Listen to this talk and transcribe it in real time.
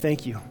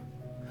Thank you.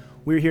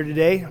 We're here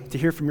today to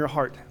hear from your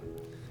heart.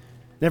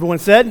 And everyone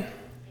said? Amen.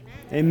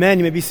 Amen.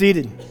 You may be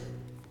seated.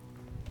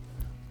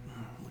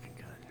 Looking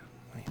good.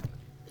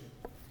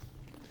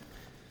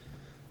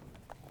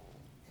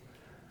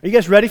 Are you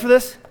guys ready for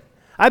this?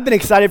 I've been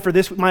excited for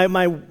this.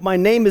 My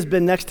name has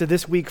been next to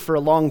this week for a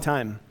long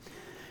time.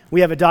 We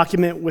have a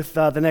document with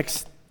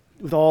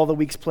with all the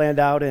weeks planned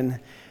out, and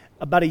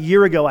about a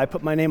year ago I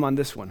put my name on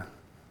this one.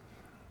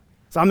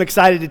 So I'm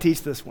excited to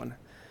teach this one.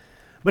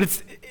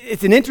 But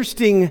it's an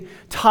interesting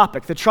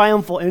topic, the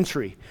Triumphal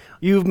Entry.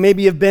 You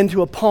maybe have been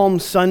to a Palm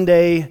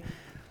Sunday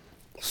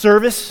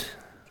service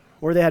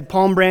where they had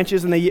palm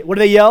branches and what do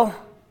they yell?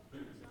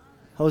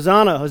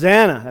 Hosanna,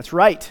 Hosanna, that's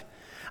right.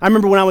 I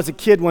remember when I was a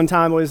kid one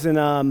time, I was in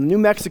New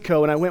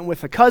Mexico, and I went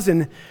with a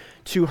cousin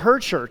to her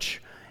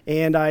church.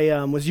 And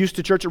I was used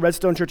to church at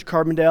Redstone Church of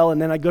Carbondale, and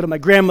then I'd go to my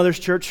grandmother's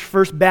church,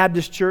 First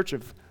Baptist Church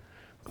of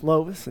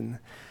Clovis. And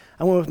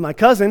I went with my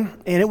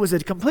cousin, and it was a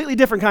completely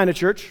different kind of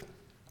church.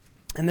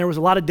 And there was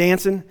a lot of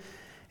dancing,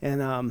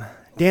 and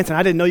dancing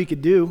I didn't know you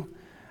could do.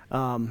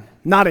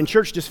 Not in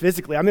church, just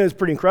physically. I mean, it was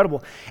pretty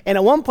incredible. And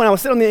at one point, I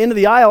was sitting on the end of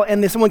the aisle,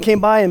 and then someone came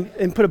by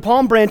and put a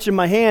palm branch in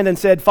my hand and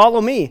said,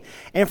 "Follow me."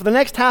 And for the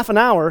next half an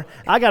hour,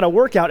 I got a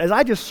workout as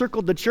I just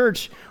circled the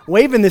church,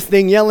 waving this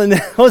thing, yelling,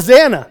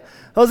 "Hosanna,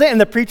 Hosanna." And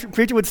the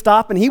preacher would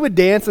stop, and he would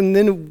dance, and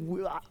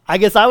then I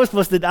guess I was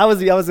supposed to, I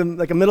was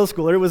like a middle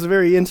schooler. It was a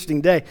very interesting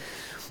day.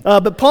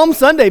 But Palm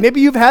Sunday,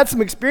 maybe you've had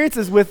some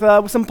experiences with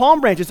some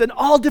palm branches and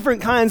all different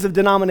kinds of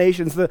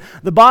denominations.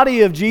 The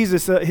body of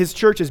Jesus, his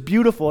church, is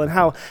beautiful, and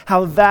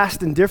how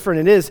vast and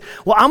different it is.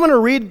 Well, I'm going to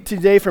read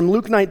today from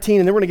Luke 19,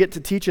 and then we're going to get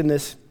to teaching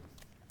this.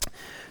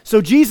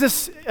 So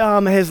Jesus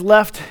has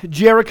left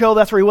Jericho.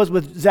 That's where he was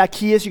with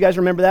Zacchaeus. You guys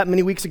remember that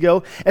many weeks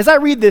ago. As I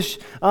read this,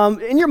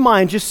 in your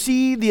mind, just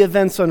see the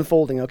events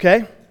unfolding,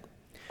 okay?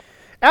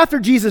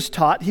 After Jesus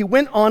taught, he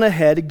went on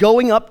ahead,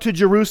 going up to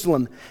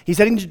Jerusalem. He's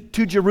heading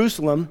to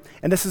Jerusalem,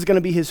 and this is going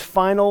to be his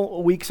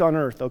final weeks on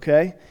earth,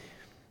 okay?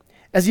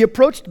 As he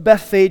approached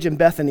Bethphage and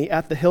Bethany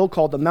at the hill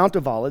called the Mount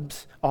of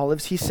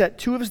Olives, he set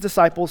two of his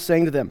disciples,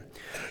 saying to them,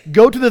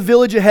 "Go to the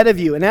village ahead of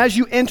you, and as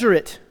you enter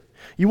it,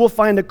 you will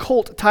find a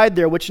colt tied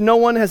there which no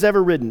one has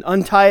ever ridden.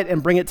 Untie it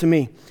and bring it to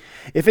me.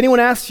 If anyone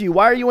asks you,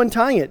 'Why are you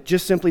untying it?'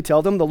 just simply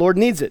tell them, 'The Lord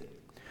needs it.'"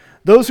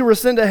 Those who were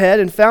sent ahead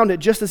and found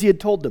it just as he had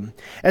told them.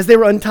 As they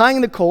were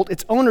untying the colt,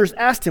 its owners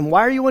asked him,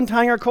 "Why are you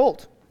untying our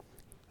colt?"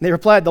 And they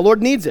replied, "The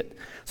Lord needs it."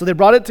 So they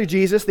brought it to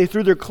Jesus. They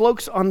threw their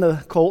cloaks on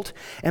the colt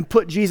and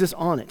put Jesus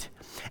on it.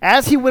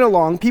 As he went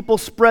along, people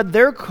spread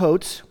their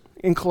coats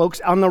and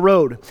cloaks on the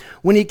road.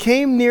 When he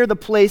came near the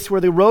place where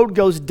the road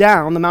goes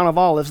down, the Mount of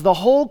Olives, the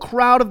whole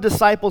crowd of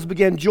disciples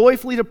began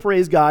joyfully to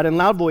praise God in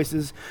loud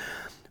voices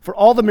for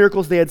all the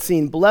miracles they had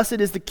seen. "Blessed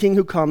is the King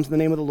who comes in the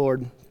name of the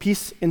Lord.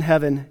 Peace in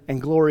heaven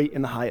and glory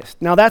in the highest."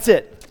 Now that's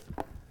it.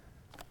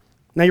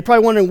 Now you're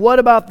probably wondering, what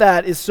about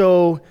that is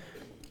so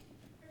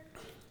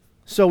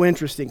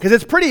interesting? Because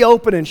it's pretty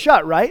open and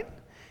shut, right?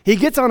 He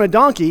gets on a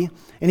donkey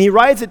and he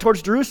rides it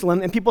towards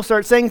Jerusalem, and people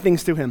start saying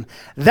things to him.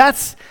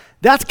 That's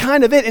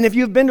kind of it. And if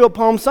you've been to a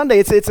Palm Sunday,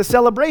 it's a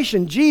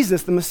celebration.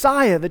 Jesus, the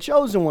Messiah, the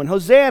chosen one,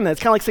 Hosanna. It's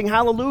kind of like saying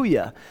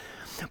hallelujah.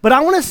 But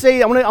I want to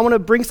say, I want to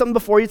bring something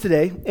before you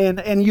today,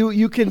 and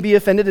you can be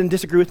offended and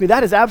disagree with me.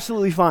 That is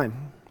absolutely fine.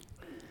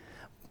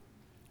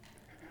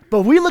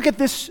 But we look at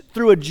this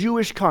through a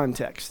Jewish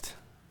context,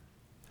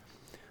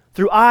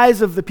 through eyes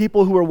of the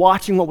people who were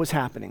watching what was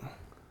happening.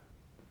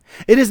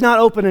 It is not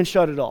open and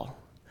shut at all.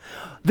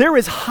 There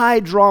is high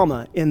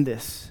drama in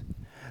this.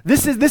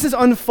 This is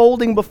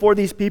unfolding before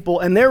these people,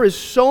 and there is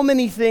so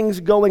many things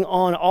going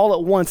on all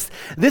at once.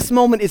 This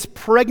moment is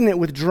pregnant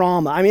with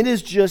drama. I mean, it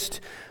is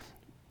just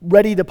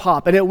ready to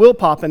pop, and it will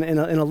pop in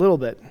a little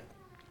bit.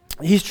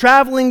 He's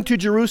traveling to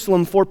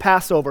Jerusalem for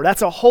Passover.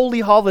 That's a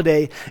holy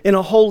holiday in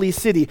a holy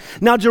city.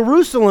 Now,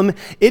 Jerusalem,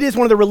 it is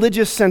one of the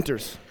religious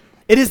centers.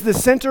 It is the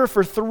center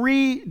for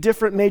 3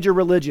 different major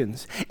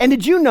religions. And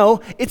did you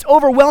know it's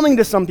overwhelming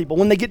to some people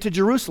when they get to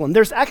Jerusalem?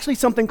 There's actually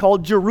something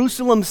called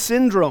Jerusalem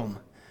syndrome,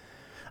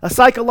 a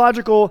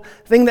psychological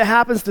thing that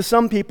happens to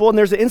some people, and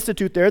there's an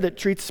institute there that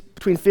treats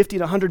between 50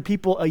 and 100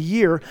 people a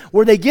year,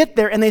 where they get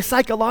there and they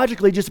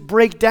psychologically just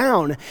break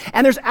down.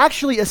 And there's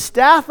actually a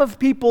staff of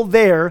people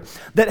there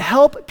that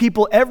help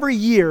people every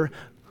year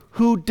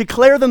who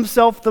declare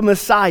themselves the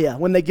Messiah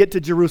when they get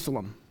to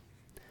Jerusalem.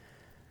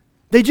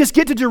 They just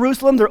get to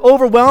Jerusalem, they're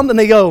overwhelmed, and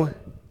they go,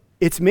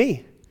 "It's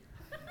me.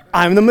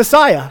 I'm the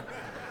Messiah."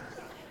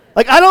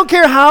 Like, I don't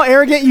care how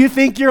arrogant you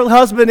think your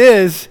husband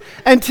is,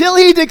 until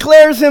he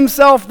declares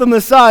himself the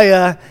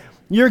Messiah,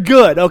 you're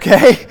good,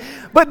 okay?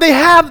 But they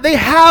have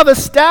a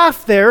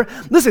staff there.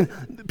 Listen,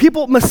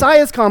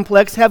 Messiah's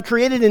Complex have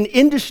created an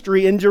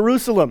industry in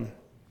Jerusalem.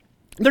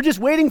 They're just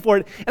waiting for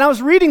it. And I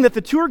was reading that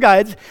the tour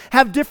guides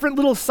have different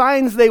little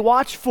signs they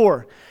watch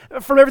for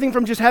everything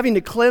from just having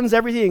to cleanse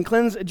everything and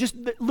cleanse, just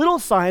little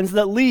signs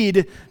that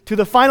lead to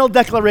the final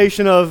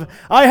declaration of,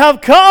 "I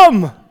have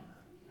come."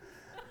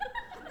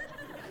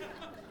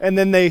 And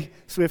then they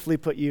swiftly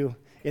put you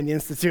in the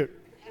institute.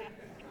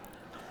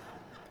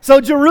 So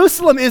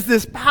Jerusalem is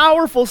this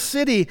powerful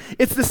city.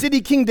 It's the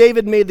city King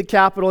David made the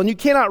capital, and you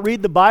cannot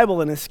read the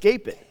Bible and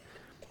escape it.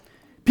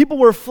 People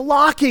were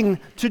flocking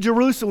to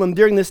Jerusalem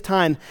during this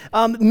time.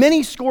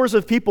 Many scores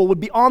of people would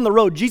be on the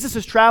road. Jesus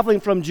is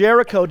traveling from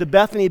Jericho to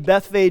Bethany,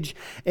 Bethphage,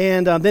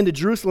 and then to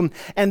Jerusalem.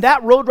 And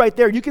that road right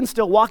there, you can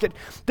still walk it.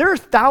 There are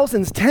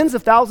thousands, tens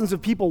of thousands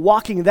of people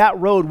walking that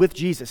road with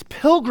Jesus.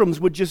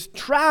 Pilgrims would just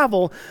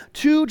travel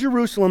to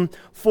Jerusalem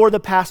for the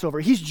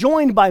Passover. He's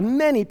joined by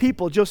many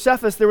people.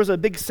 Josephus, there was a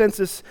big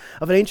census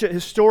of an ancient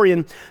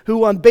historian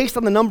who, based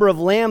on the number of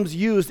lambs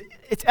used,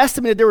 it's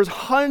estimated there was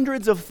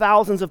hundreds of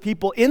thousands of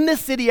people in this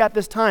city at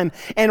this time,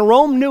 and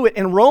Rome knew it,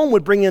 and Rome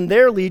would bring in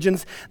their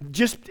legions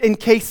just in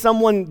case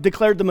someone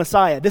declared the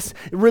Messiah. This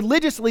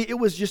religiously, it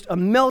was just a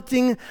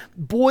melting,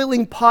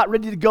 boiling pot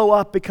ready to go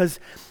up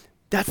because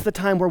that's the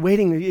time we're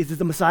waiting. Is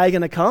the Messiah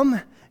going to come?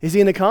 Is he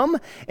going to come?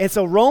 And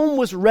so Rome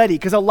was ready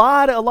because a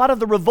lot of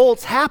the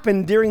revolts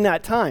happened during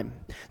that time.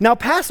 Now,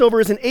 Passover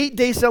is an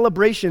 8-day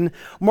celebration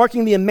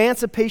marking the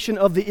emancipation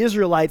of the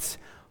Israelites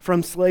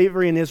from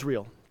slavery in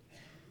Israel.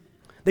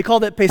 They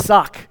called it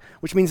Pesach,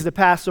 which means the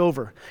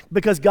Passover,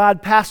 because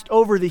God passed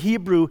over the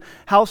Hebrew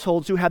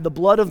households who had the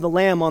blood of the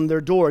lamb on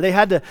their door. They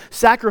had to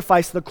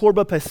sacrifice the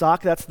Korban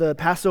Pesach, that's the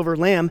Passover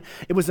lamb.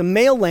 It was a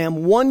male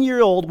lamb, 1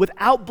 year old,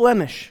 without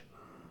blemish.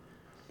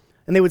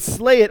 And they would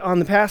slay it on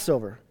the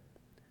Passover.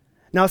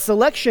 Now,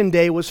 Selection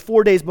Day was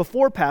 4 days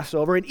before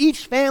Passover, and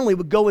each family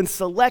would go and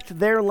select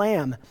their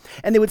lamb.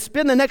 And they would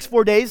spend the next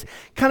 4 days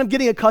kind of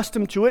getting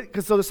accustomed to it,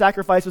 because so the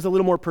sacrifice was a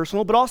little more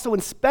personal, but also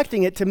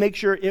inspecting it to make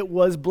sure it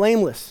was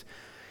blameless.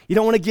 You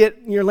don't want to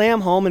get your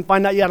lamb home and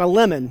find out you got a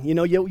lemon. You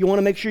know, you want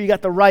to make sure you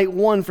got the right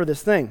one for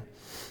this thing.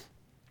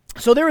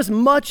 So there is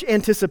much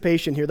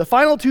anticipation here. The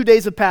final 2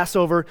 days of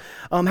Passover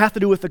have to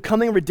do with the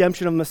coming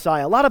redemption of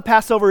Messiah. A lot of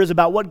Passover is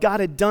about what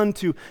God had done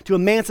to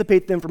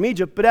emancipate them from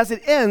Egypt, but as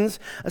it ends,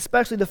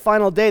 especially the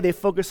final day, they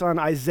focus on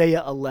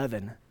Isaiah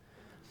 11.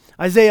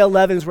 Isaiah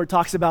 11 is where it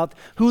talks about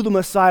who the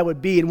Messiah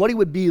would be and what he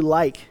would be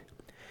like.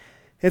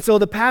 And so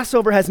the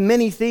Passover has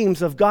many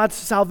themes of God's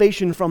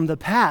salvation from the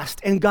past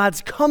and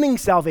God's coming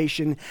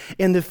salvation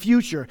in the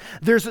future.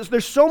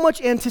 There's so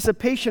much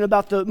anticipation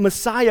about the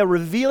Messiah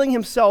revealing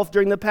himself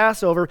during the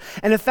Passover.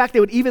 And in fact,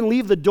 they would even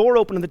leave the door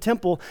open in the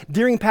temple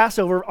during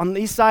Passover on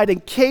the east side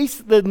in case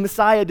the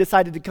Messiah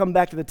decided to come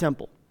back to the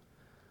temple.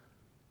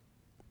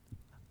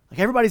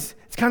 Like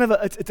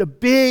it's a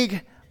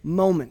big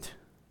moment.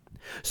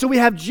 So we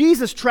have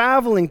Jesus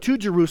traveling to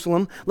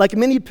Jerusalem like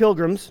many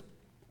pilgrims.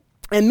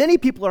 And many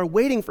people are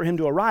waiting for him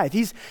to arrive.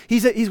 He's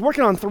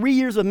working on 3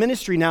 years of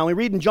ministry now. We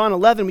read in John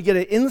 11, we get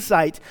an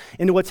insight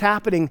into what's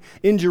happening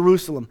in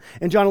Jerusalem.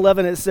 In John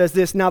 11, it says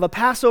this, "Now the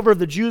Passover of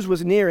the Jews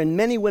was near, and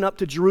many went up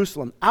to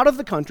Jerusalem, out of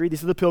the country,"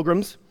 these are the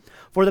pilgrims,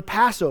 "for the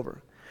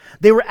Passover.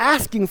 They were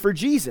asking for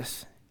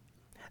Jesus.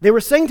 They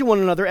were saying to one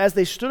another as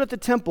they stood at the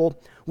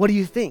temple, 'What do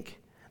you think?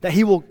 Do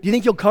you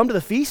think he'll come to the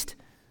feast?'"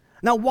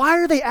 Now, why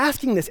are they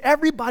asking this?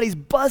 Everybody's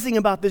buzzing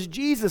about this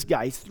Jesus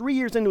guy. He's 3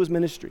 years into his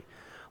ministry.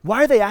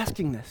 Why are they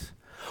asking this?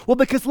 Well,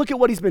 because look at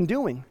what he's been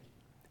doing.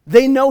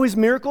 They know his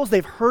miracles.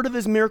 They've heard of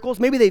his miracles.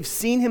 Maybe they've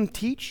seen him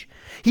teach.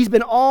 He's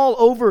been all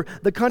over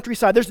the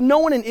countryside. There's no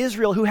one in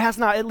Israel who has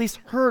not at least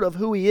heard of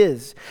who he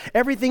is.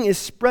 Everything is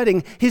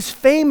spreading. His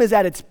fame is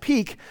at its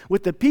peak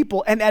with the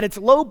people and at its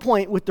low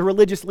point with the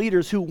religious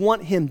leaders who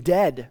want him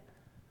dead.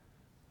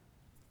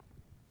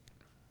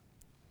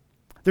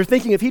 They're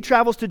thinking if he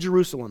travels to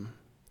Jerusalem,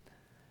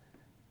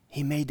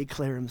 he may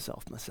declare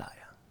himself Messiah.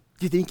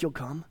 Do you think he'll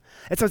come?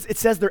 It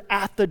says they're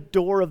at the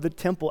door of the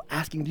temple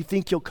asking, do you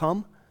think he'll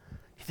come? Do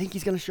you think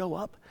he's going to show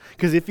up?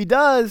 Because if he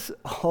does, it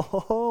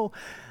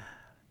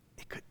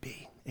could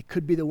be. It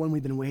could be the one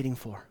we've been waiting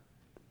for.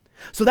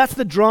 So that's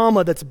the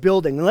drama that's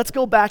building. And let's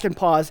go back and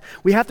pause.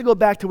 We have to go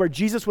back to where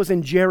Jesus was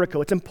in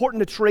Jericho. It's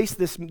important to trace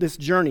this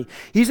journey.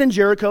 He's in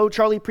Jericho.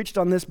 Charlie preached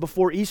on this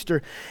before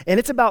Easter. And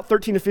it's about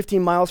 13 to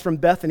 15 miles from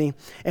Bethany.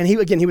 And he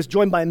was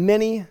joined by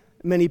many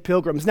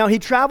pilgrims. Now, he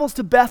travels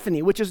to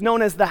Bethany, which is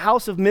known as the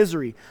House of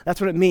Misery.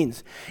 That's what it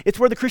means. It's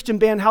where the Christian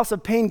band House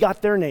of Pain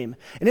got their name.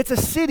 And it's a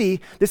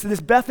city, this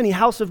Bethany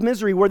House of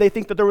Misery, where they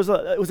think that there was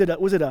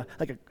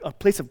a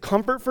place of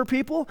comfort for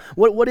people?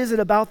 What is it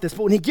about this?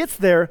 But when he gets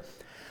there,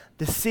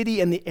 the city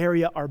and the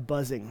area are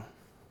buzzing.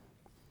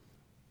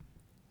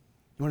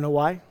 You want to know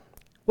why?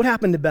 What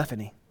happened to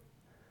Bethany?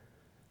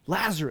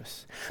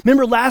 Lazarus.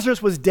 Remember,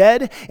 Lazarus was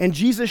dead, and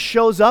Jesus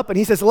shows up, and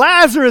he says,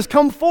 "Lazarus,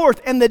 come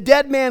forth!" And the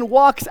dead man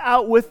walks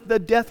out with the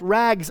death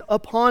rags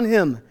upon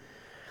him.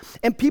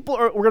 And people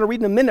we're going to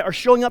read in a minute, are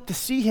showing up to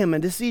see him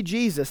and to see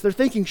Jesus. They're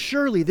thinking,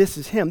 surely this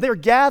is him. They're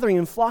gathering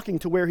and flocking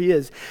to where he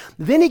is.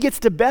 Then he gets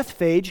to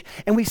Bethphage,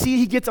 and we see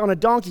he gets on a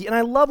donkey. And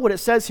I love what it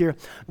says here.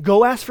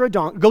 Go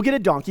get a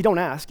donkey, don't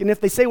ask. And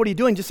if they say, "What are you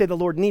doing?" just say, "The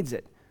Lord needs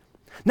it."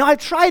 Now, I've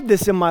tried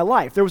this in my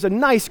life. There was a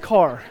nice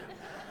car.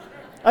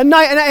 And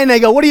they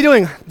go, "What are you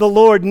doing?" "The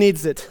Lord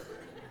needs it."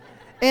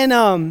 And,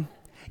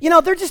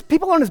 they're just,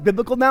 people aren't as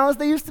biblical now as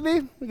they used to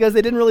be because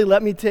they didn't really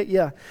let me take,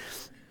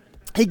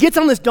 He gets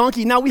on this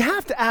donkey. Now, we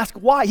have to ask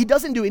why. He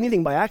doesn't do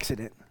anything by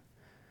accident.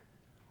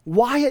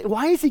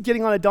 Why is he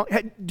getting on a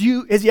donkey?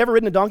 Has he ever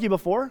ridden a donkey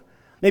before?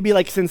 Maybe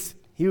like since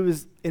he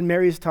was in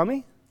Mary's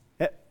tummy?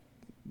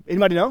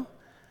 Anybody know?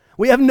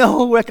 We have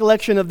no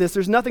recollection of this.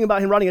 There's nothing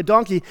about him riding a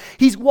donkey.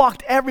 He's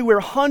walked everywhere,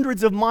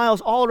 hundreds of miles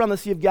all around the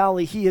Sea of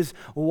Galilee. He has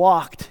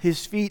walked.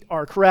 His feet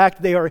are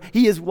cracked.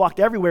 He has walked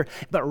everywhere.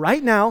 But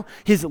right now,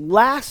 his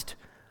last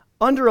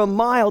under a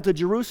mile to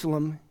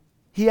Jerusalem,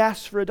 he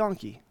asks for a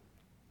donkey.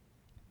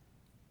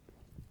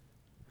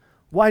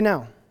 Why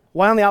now?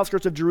 Why on the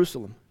outskirts of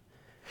Jerusalem?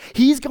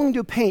 He's going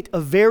to paint a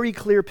very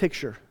clear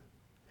picture.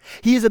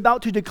 He is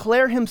about to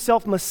declare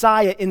himself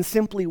Messiah in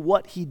simply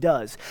what he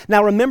does.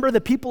 Now remember,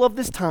 the people of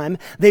this time,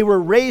 they were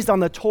raised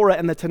on the Torah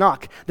and the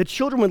Tanakh. The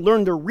children would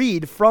learn to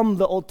read from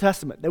the Old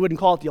Testament. They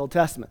wouldn't call it the Old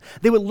Testament.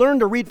 They would learn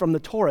to read from the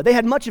Torah. They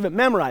had much of it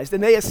memorized,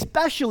 and they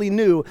especially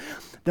knew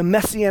the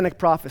messianic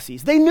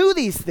prophecies. They knew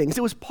these things.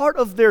 It was part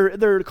of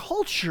their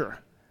culture.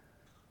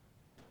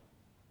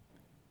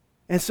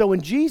 And so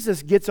when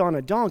Jesus gets on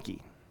a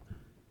donkey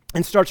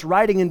and starts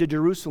riding into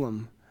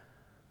Jerusalem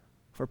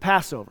for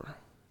Passover,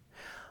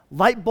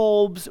 light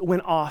bulbs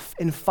went off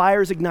and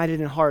fires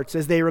ignited in hearts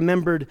as they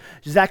remembered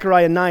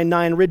Zechariah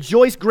 9:9.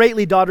 Rejoice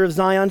greatly, daughter of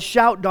Zion.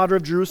 Shout, daughter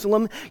of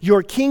Jerusalem.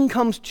 Your king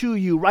comes to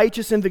you,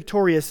 righteous and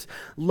victorious,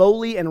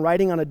 lowly and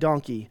riding on a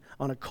donkey,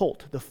 on a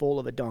colt, the foal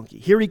of a donkey.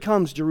 Here he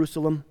comes,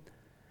 Jerusalem.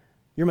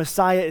 Your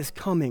Messiah is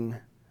coming,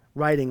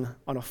 riding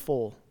on a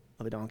foal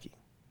of a donkey.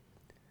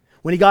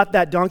 When he got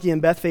that donkey in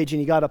Bethphage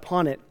and he got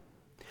upon it,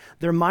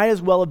 there might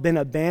as well have been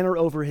a banner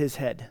over his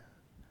head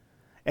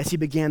as he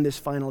began this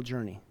final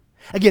journey.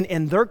 Again,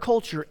 in their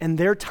culture and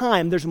their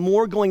time, there's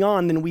more going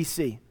on than we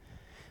see.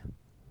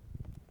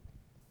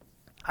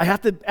 I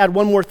have to add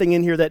one more thing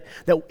in here that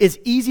is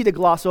easy to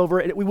gloss over,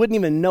 and we wouldn't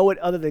even know it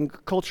other than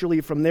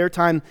culturally from their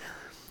time.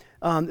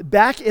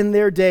 Back in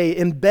their day,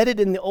 embedded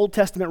in the Old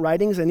Testament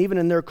writings and even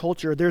in their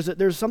culture,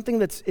 there's something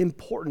that's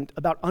important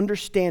about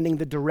understanding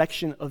the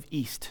direction of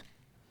east.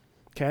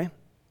 Okay?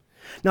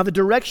 Now, the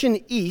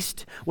direction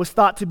east was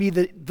thought to be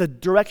the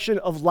direction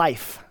of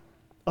life,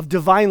 of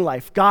divine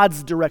life,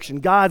 God's direction,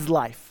 God's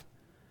life.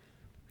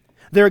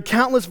 There are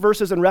countless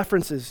verses and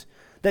references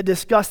that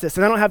discuss this,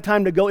 and I don't have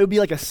time to go. It would be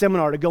like a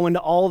seminar to go into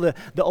all the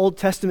Old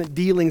Testament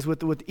dealings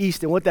with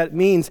East and what that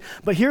means.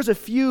 But here's a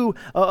few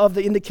of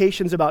the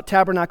indications about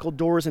tabernacle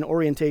doors and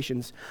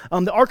orientations.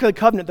 The Ark of the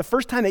Covenant, the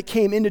first time it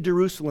came into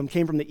Jerusalem,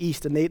 came from the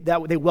east, and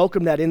they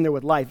welcomed that in there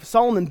with life.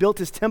 Solomon built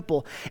his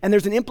temple, and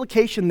there's an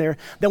implication there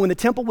that when the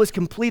temple was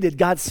completed,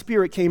 God's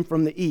Spirit came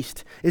from the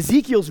east.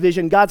 Ezekiel's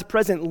vision, God's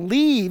presence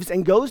leaves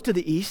and goes to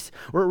the east,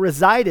 where it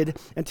resided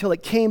until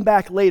it came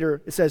back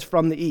later, it says,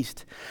 from the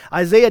east.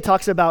 Isaiah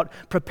talks about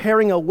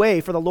preparing a way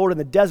for the Lord in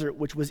the desert,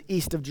 which was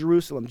east of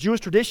Jerusalem. Jewish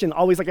tradition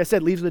always, like I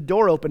said, leaves the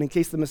door open in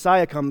case the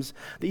Messiah comes,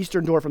 the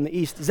eastern door from the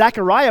east.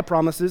 Zechariah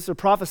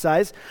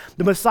prophesies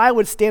the Messiah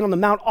would stand on the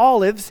Mount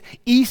Olives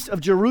east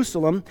of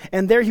Jerusalem,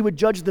 and there he would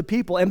judge the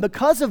people. And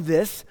because of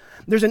this,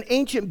 there's an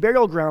ancient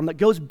burial ground that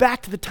goes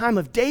back to the time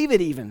of David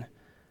even.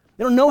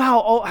 They don't know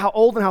how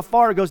old and how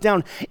far it goes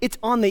down. It's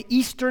on the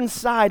eastern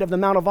side of the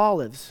Mount of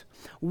Olives.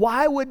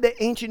 Why would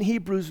the ancient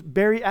Hebrews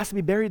ask to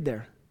be buried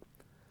there?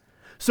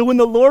 So when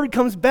the Lord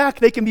comes back,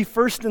 they can be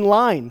first in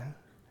line.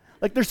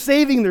 Like they're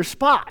saving their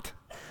spot.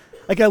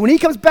 Like when he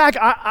comes back,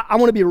 I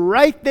want to be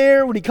right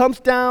there when he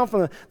comes down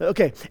from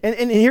okay.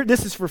 And here,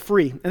 this is for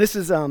free. And this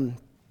is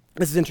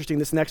interesting,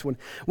 this next one.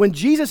 When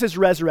Jesus is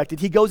resurrected,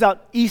 he goes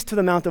out east to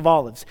the Mount of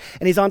Olives,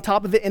 and he's on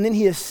top of it, and then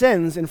he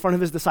ascends in front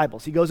of his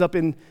disciples. He goes up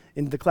in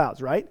the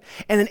clouds, right?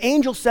 And an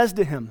angel says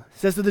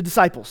to the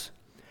disciples,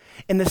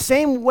 in the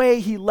same way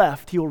he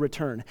left, he will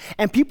return.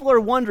 And people are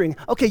wondering,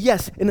 okay,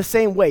 yes, in the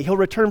same way, he'll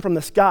return from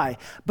the sky,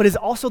 but is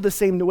also the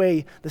same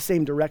way, the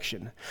same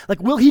direction. Like,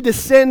 will he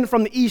descend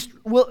from the east?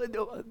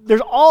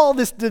 There's all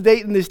this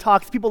debate and these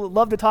talks. People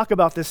love to talk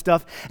about this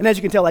stuff, and as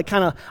you can tell, I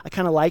kind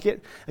of like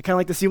it. I kind of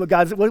like to see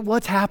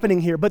what's happening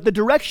here. But the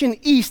direction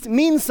east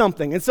means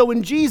something. And so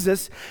when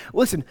Jesus,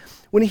 listen,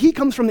 when he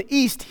comes from the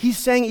east, he's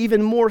saying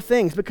even more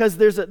things, because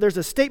there's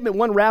a statement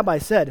one rabbi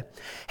said,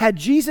 had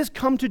Jesus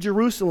come to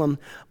Jerusalem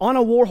on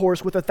a war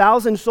horse with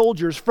 1,000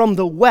 soldiers from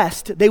the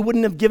west, they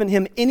wouldn't have given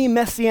him any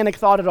messianic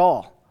thought at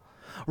all.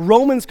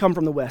 Romans come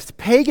from the west,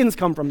 pagans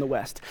come from the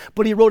west,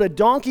 but he rode a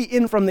donkey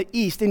in from the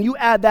east, and you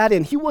add that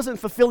in, he wasn't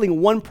fulfilling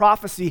one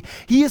prophecy,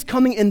 he is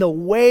coming in the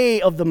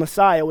way of the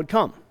Messiah would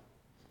come,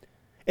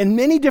 in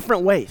many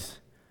different ways.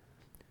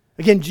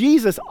 Again,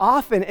 Jesus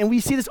often, and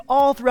we see this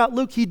all throughout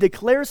Luke, he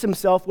declares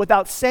himself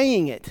without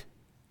saying it.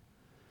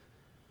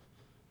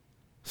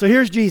 So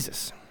here's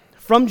Jesus,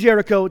 from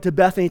Jericho to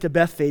Bethany to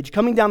Bethphage,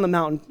 coming down the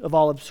mountain of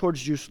Olives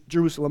towards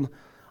Jerusalem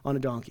on a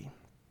donkey.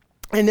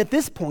 And at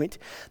this point,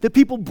 the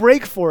people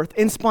break forth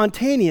in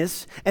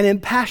spontaneous and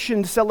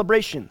impassioned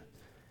celebration.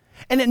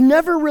 And it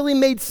never really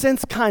made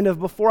sense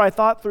before I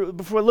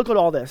look at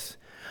all this.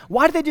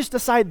 Why did they just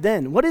decide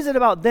then? What is it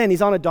about then?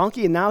 He's on a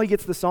donkey and now he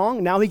gets the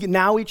song? Now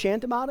we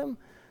chant about him?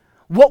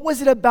 What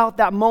was it about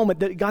that moment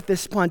that got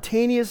this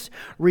spontaneous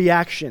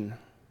reaction?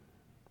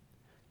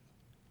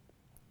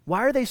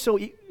 Why are they so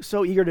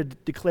eager to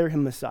declare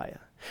him Messiah?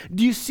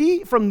 Do you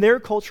see from their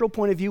cultural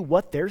point of view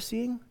what they're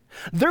seeing?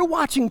 They're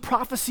watching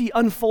prophecy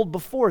unfold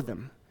before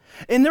them.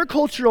 In their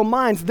cultural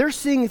minds, they're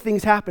seeing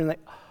things happen like,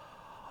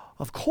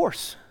 of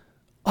course.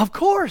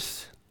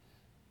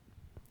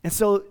 And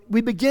so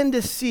we begin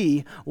to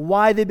see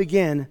why they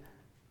begin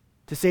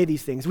to say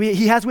these things.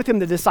 He has with him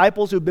the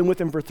disciples who've been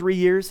with him for 3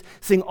 years,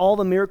 seeing all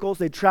the miracles.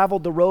 They've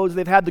traveled the roads.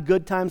 They've had the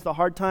good times, the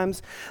hard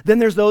times. Then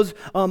there's those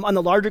on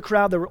the larger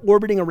crowd that were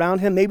orbiting around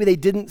him. Maybe they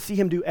didn't see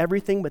him do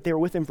everything, but they were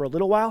with him for a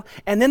little while.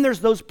 And then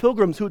there's those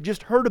pilgrims who had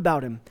just heard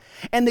about him.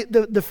 And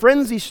the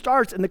frenzy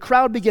starts, and the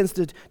crowd begins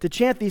to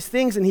chant these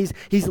things, and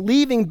he's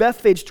leaving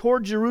Bethphage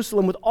toward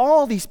Jerusalem with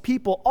all these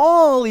people,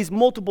 all these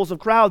multiples of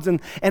crowds,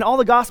 and all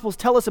the Gospels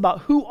tell us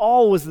about who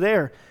all was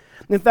there.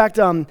 In fact,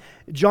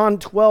 John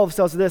 12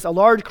 tells us this, a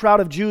large crowd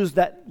of Jews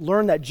that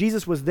learned that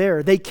Jesus was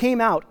there, they came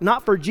out,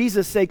 not for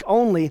Jesus' sake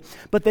only,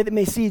 but that they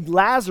may see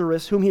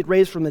Lazarus, whom he had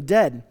raised from the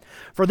dead.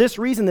 For this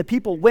reason, the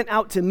people went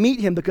out to meet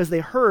him because they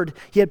heard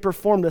he had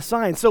performed a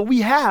sign. So we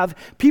have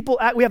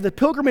the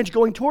pilgrimage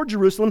going toward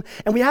Jerusalem,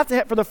 and we have to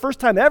have, for the first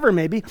time ever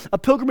maybe, a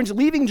pilgrimage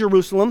leaving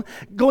Jerusalem,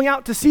 going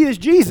out to see this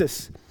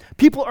Jesus.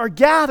 People are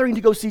gathering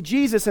to go see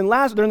Jesus and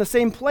Lazarus. They're in the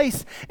same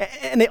place,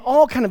 and they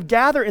all kind of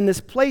gather in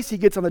this place. He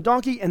gets on the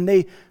donkey, and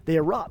they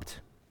erupt.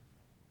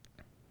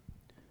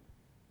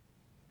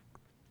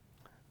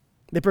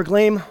 They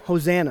proclaim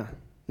Hosanna.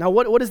 Now,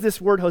 what does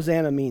this word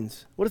Hosanna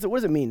means? What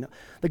does it mean?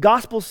 The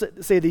Gospels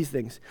say these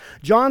things.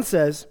 John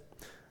says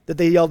that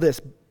they yell this,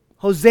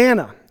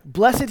 Hosanna,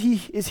 blessed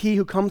is he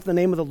who comes in the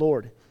name of the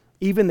Lord,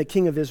 even the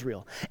King of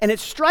Israel. And it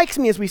strikes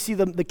me as we see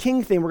the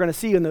king thing we're going to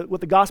see in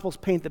what the Gospels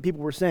paint that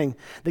people were saying,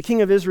 the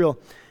King of Israel,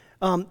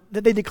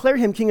 that they declare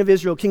him King of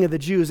Israel, King of the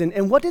Jews.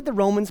 And what did the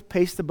Romans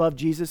paste above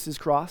Jesus'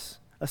 cross?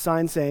 A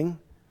sign saying,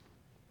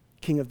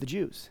 King of the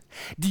Jews.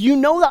 Do you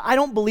know that I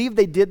don't believe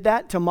they did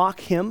that to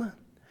mock him?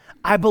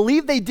 I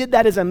believe they did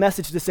that as a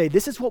message to say,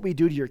 this is what we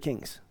do to your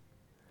kings.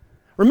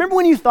 Remember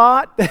when you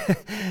thought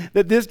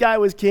that this guy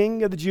was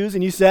King of the Jews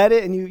and you said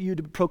it and you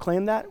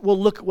proclaimed that? Well,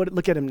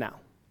 look at him now.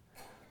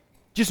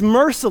 Just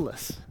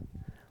merciless.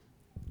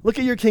 Look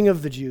at your King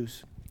of the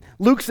Jews.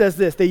 Luke says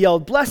this, they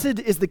yelled, blessed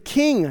is the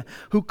King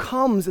who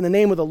comes in the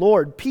name of the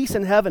Lord, peace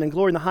in heaven and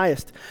glory in the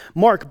highest.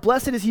 Mark,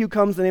 blessed is he who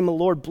comes in the name of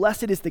the Lord,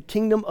 blessed is the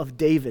kingdom of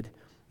David.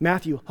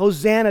 Matthew,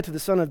 Hosanna to the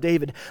Son of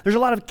David. There's a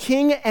lot of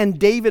King and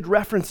David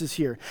references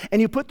here.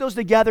 And you put those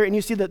together and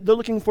you see that they're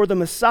looking for the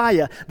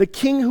Messiah, the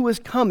King who is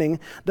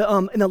coming,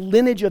 in the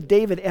lineage of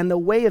David and the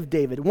way of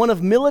David, one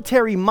of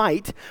military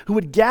might who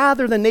would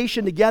gather the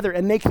nation together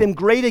and make them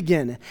great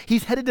again.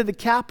 He's headed to the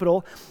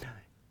capital.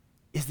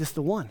 Is this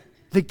the one?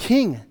 The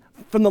King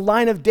from the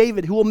line of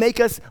David who will make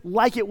us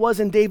like it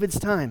was in David's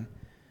time.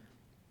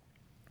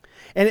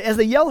 And as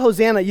they yell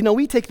Hosanna,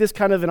 we take this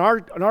kind of in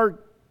our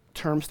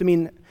terms to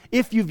mean,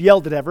 if you've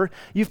yelled it ever,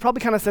 you've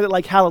probably kind of said it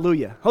like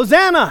hallelujah.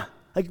 Hosanna!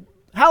 Like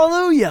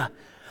hallelujah!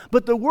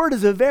 But the word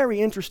is a very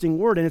interesting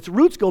word, and its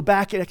roots go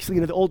back actually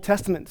into the Old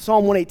Testament.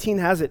 Psalm 118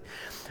 has it.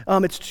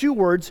 It's 2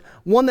 words,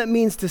 one that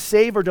means to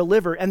save or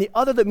deliver, and the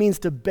other that means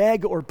to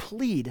beg or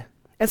plead.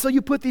 And so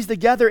you put these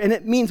together, and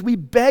it means we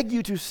beg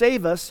you to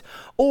save us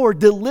or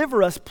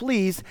deliver us,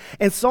 please.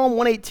 And Psalm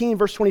 118,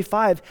 verse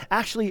 25,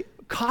 actually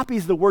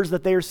copies the words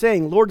that they are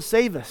saying. Lord,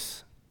 save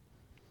us.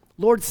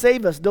 Lord,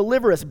 save us,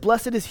 deliver us.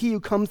 Blessed is he who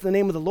comes in the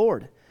name of the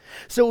Lord.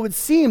 So it would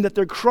seem that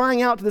they're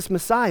crying out to this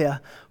Messiah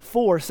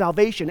for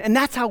salvation. And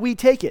that's how we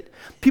take it.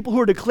 People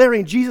who are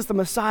declaring Jesus the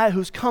Messiah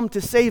who's come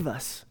to save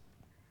us.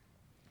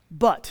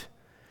 But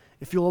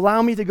if you'll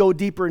allow me to go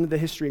deeper into the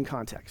history and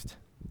context,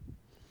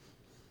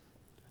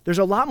 there's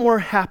a lot more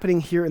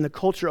happening here in the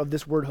culture of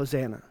this word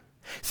Hosanna.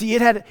 See,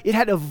 it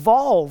had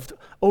evolved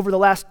over the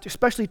last,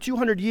 especially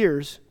 200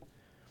 years,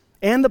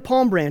 and the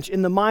palm branch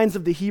in the minds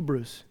of the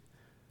Hebrews.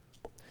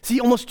 See,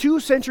 almost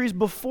 2 centuries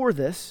before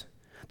this,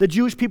 the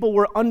Jewish people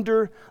were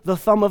under the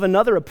thumb of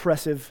another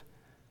oppressive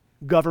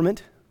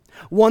government,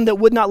 one that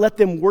would not let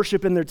them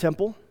worship in their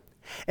temple.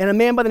 And a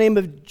man by the name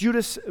of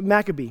Judas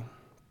Maccabee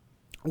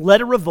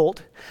led a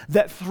revolt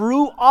that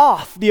threw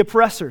off the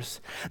oppressors,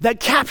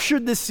 that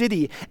captured the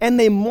city, and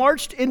they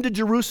marched into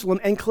Jerusalem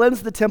and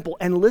cleansed the temple.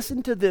 And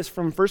listen to this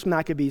from 1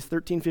 Maccabees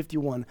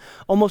 13:51,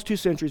 almost 2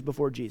 centuries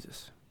before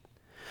Jesus.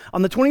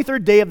 On the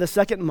 23rd day of the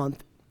 2nd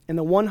month, in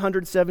the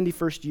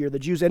 171st year, the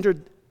Jews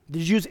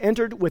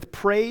entered with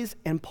praise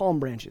and palm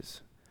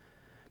branches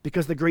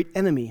because the great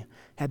enemy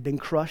had been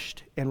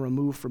crushed and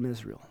removed from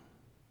Israel.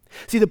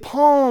 See, the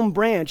palm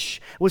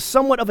branch was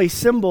somewhat of a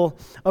symbol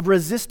of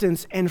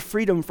resistance and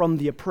freedom from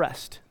the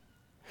oppressed.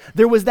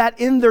 There was that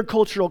in their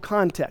cultural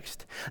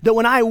context, that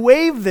when I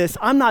wave this,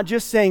 I'm not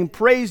just saying,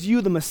 praise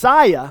you, the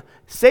Messiah,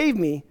 save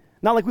me.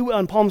 Not like we went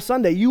on Palm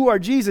Sunday. You are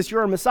Jesus,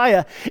 you're our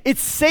Messiah. It's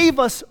save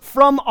us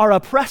from our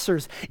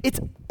oppressors.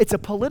 It's a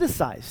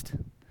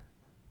politicized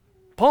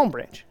palm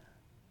branch.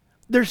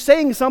 They're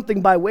saying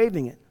something by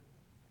waving it.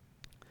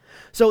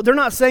 So they're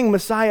not saying,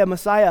 Messiah,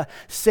 Messiah,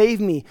 save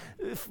me,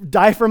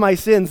 die for my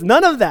sins.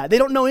 None of that. They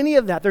don't know any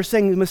of that. They're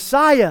saying,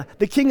 Messiah,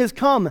 the King has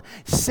come.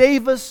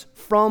 Save us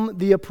from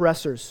the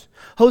oppressors.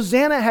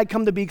 Hosanna had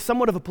come to be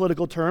somewhat of a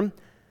political term,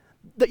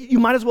 you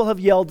might as well have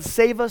yelled,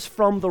 "Save us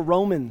from the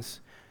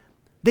Romans."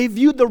 They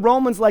viewed the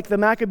Romans like the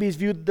Maccabees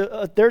viewed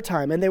their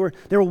time, and they were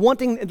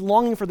wanting and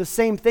longing for the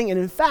same thing. And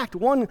in fact,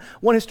 one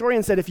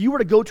historian said if you were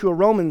to go to a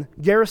Roman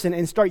garrison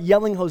and start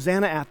yelling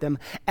Hosanna at them,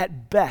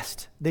 at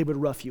best, they would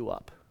rough you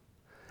up.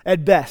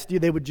 At best,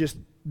 they would just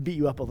beat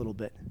you up a little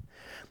bit.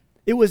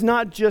 It was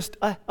not just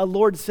a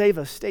Lord save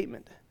us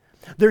statement.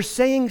 They're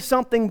saying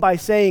something by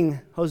saying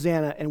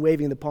Hosanna and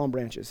waving the palm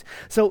branches.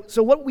 So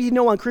what we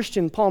know on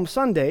Christian Palm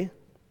Sunday,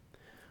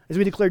 as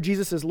we declare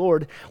Jesus as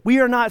Lord, we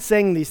are not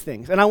saying these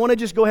things. And I want to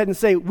just go ahead and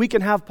say we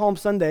can have Palm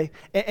Sunday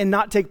and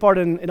not take part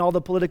in all the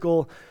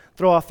political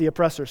throw off the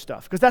oppressor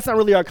stuff, because that's not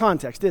really our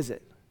context, is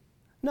it?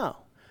 No.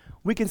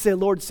 We can say,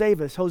 Lord,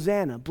 save us,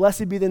 Hosanna,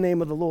 blessed be the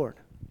name of the Lord.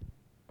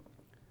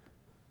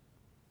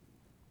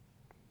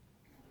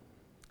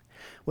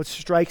 What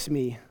strikes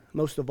me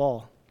most of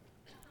all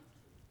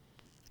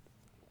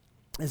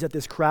is that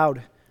this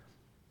crowd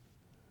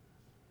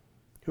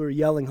who are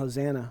yelling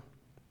Hosanna,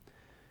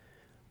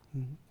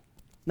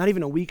 not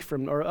even a week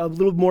from, or a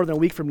little more than a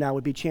week from now,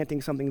 would be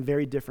chanting something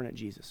very different at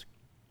Jesus.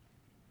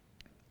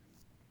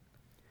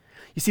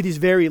 You see these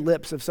very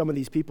lips of some of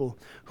these people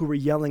who were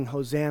yelling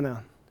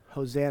Hosanna,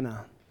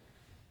 Hosanna,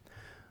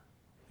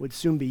 would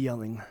soon be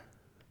yelling,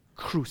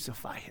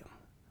 crucify him,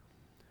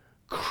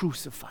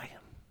 crucify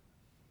him.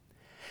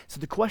 So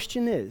the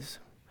question is,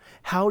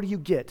 how do you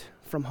get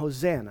from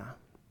Hosanna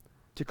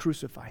to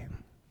crucify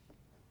him?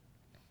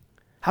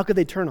 How could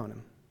they turn on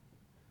him?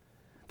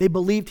 They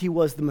believed he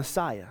was the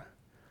Messiah,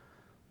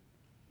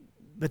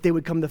 but they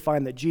would come to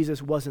find that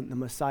Jesus wasn't the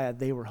Messiah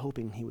they were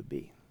hoping he would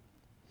be.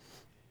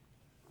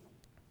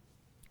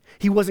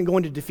 He wasn't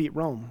going to defeat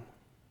Rome.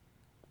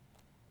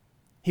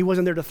 He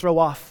wasn't there to throw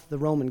off the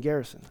Roman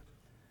garrison.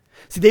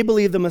 See, they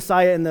believed the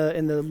Messiah in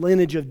the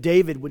lineage of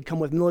David would come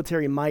with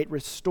military might,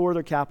 restore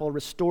their capital,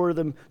 restore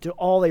them to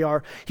all they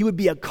are. He would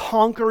be a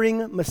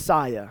conquering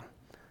Messiah,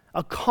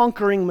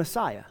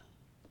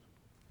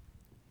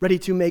 ready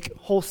to make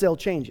wholesale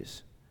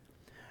changes.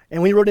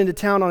 And when he rode into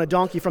town on a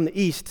donkey from the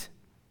east,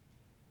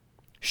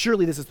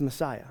 surely this is the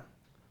Messiah.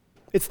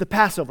 It's the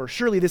Passover.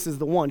 Surely this is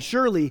the one.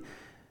 Surely,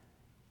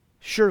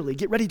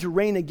 get ready to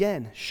reign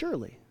again.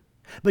 Surely.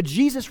 But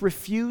Jesus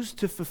refused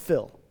to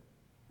fulfill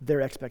their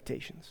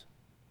expectations.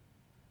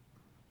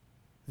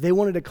 They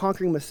wanted a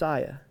conquering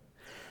Messiah.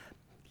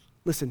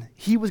 Listen,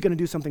 he was going to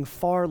do something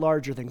far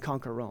larger than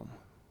conquer Rome.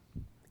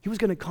 He was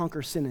going to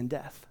conquer sin and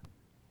death.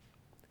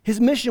 His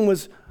mission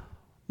was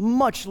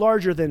much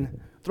larger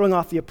than throwing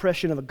off the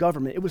oppression of a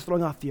government. It was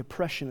throwing off the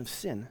oppression of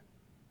sin.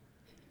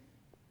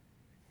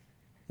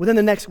 Within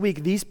the next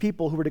week, these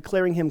people who were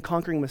declaring him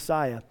conquering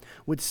Messiah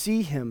would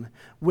see him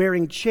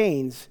wearing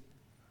chains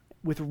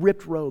with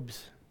ripped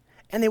robes.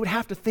 And they would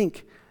have to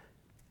think,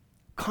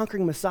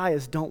 conquering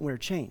Messiahs don't wear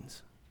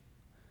chains.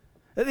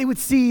 They would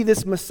see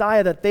this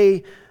Messiah that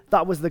they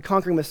thought was the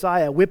conquering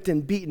Messiah, whipped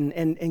and beaten,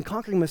 and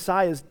conquering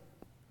Messiahs,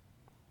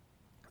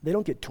 they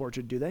don't get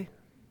tortured, do they?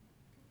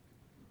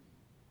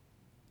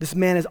 This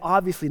man is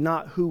obviously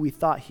not who we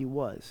thought he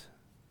was.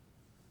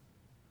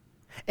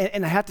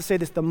 And I have to say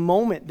this, the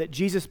moment that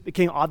Jesus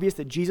became obvious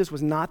that Jesus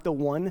was not the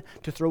one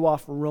to throw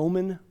off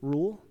Roman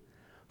rule,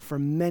 for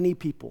many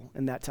people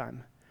in that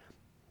time,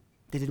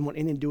 they didn't want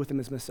anything to do with him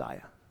as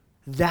Messiah.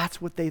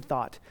 That's what they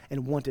thought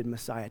and wanted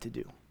Messiah to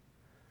do,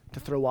 to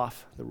throw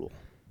off the rule.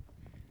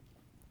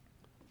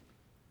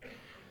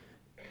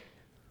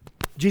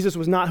 Jesus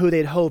was not who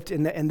they'd hoped,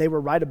 and they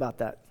were right about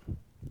that.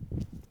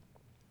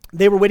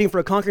 They were waiting for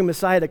a conquering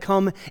Messiah to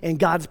come in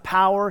God's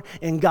power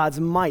and God's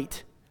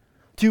might,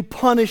 to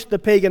punish the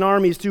pagan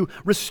armies, to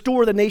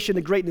restore the nation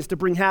to greatness, to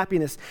bring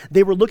happiness.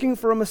 They were looking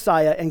for a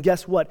Messiah, and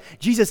guess what?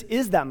 Jesus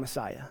is that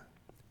Messiah,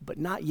 but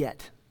not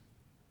yet.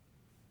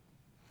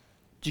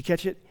 Did you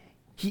catch it?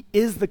 He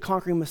is the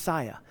conquering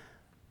Messiah,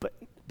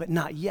 but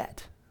not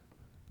yet.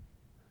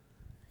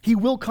 He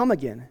will come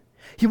again.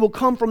 He will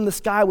come from the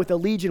sky with a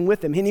legion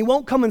with him, and he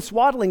won't come in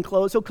swaddling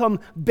clothes. He'll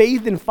come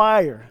bathed in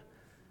fire.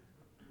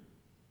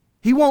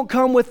 He won't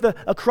come with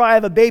a cry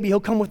of a baby. He'll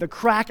come with a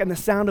crack and the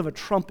sound of a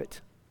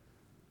trumpet.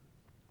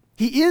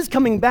 He is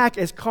coming back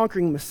as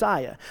conquering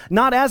Messiah,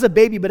 not as a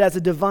baby, but as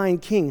a divine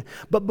king.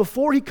 But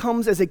before he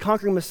comes as a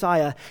conquering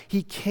Messiah,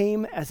 he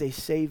came as a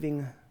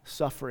saving,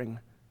 suffering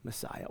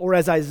Messiah. Or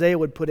as Isaiah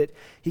would put it,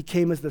 he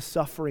came as the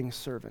suffering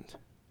servant.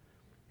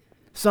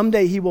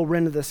 Someday he will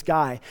rend the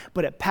sky,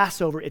 but at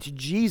Passover, it's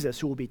Jesus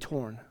who will be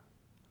torn.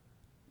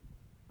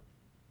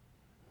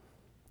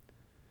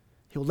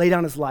 He'll lay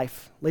down his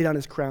life, lay down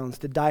his crowns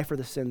to die for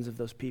the sins of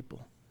those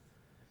people.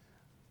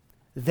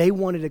 They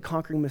wanted a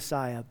conquering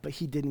Messiah, but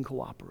he didn't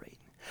cooperate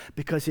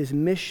because his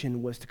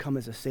mission was to come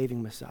as a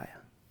saving Messiah.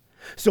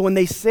 So when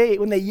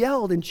they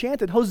yelled and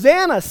chanted,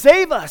 Hosanna,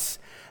 save us,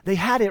 they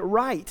had it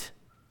right.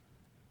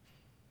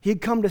 He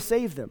had come to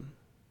save them,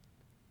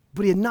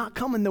 but he had not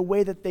come in the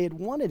way that they had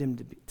wanted him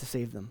to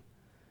save them.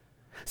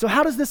 So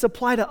how does this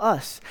apply to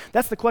us?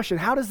 That's the question.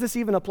 How does this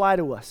even apply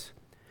to us?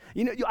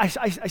 You know, I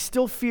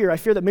fear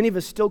that many of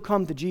us still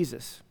come to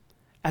Jesus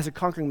as a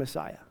conquering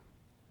Messiah.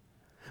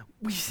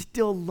 we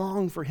still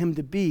long for him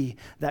to be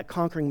that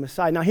conquering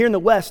Messiah. Now, here in the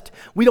West,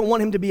 we don't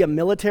want him to be a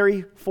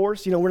military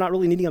force. We're not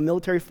really needing a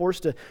military force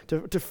to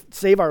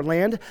save our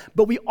land,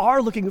 but we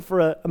are looking for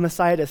a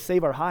Messiah to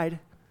save our hide.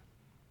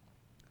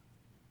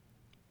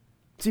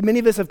 See, many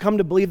of us have come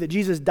to believe that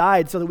Jesus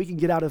died so that we can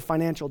get out of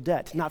financial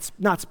debt,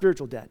 not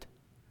spiritual debt.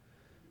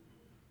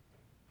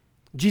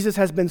 Jesus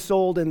has been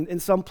sold in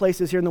some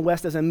places here in the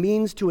West as a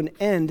means to an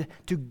end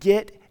to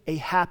get a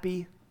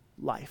happy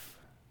life.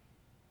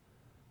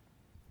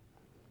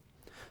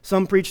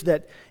 Some preach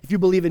that if you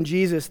believe in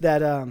Jesus,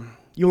 that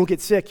you won't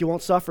get sick, you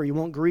won't suffer, you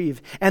won't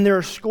grieve. And there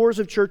are scores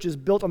of churches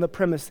built on the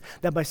premise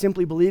that by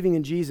simply believing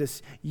in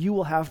Jesus, you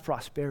will have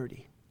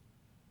prosperity.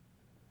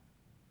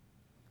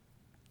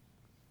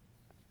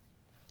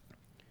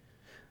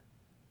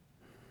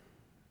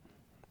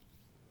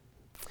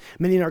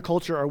 Many in our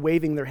culture are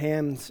waving their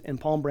hands and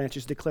palm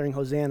branches, declaring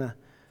hosanna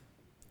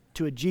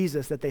to a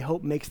Jesus that they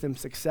hope makes them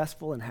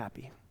successful and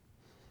happy.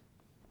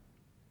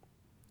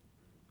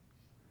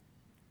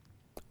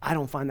 I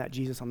don't find that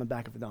Jesus on the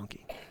back of a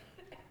donkey.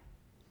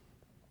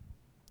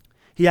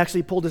 He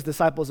actually pulled his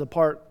disciples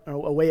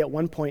away at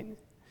one point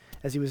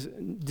as he was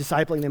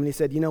discipling them, and he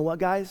said, you know what,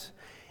 guys?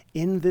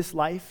 In this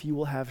life, you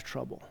will have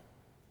trouble.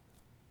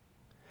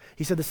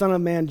 He said, the Son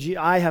of Man,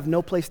 I have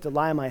no place to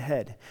lie my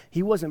head.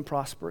 He wasn't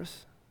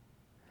prosperous.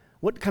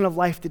 What kind of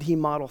life did he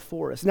model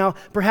for us? Now,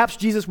 perhaps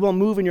Jesus will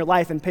move in your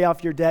life and pay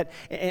off your debt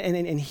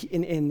and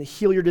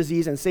heal your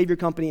disease and save your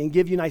company and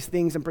give you nice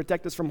things and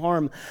protect us from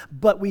harm.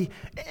 But we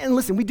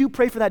do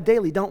pray for that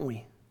daily, don't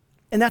we?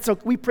 And that's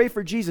we pray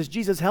for Jesus.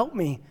 Jesus, help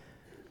me.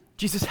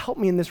 Jesus, help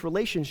me in this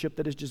relationship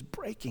that is just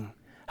breaking.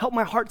 Help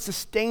my heart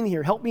sustain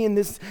here. Help me in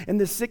this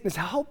sickness.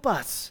 Help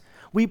us.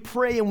 We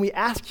pray and we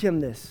ask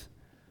him this.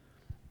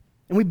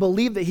 And we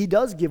believe that he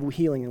does give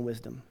healing and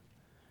wisdom.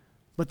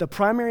 But the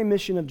primary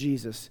mission of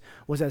Jesus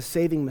was as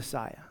saving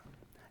Messiah.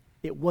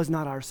 It was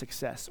not our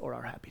success or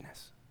our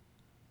happiness.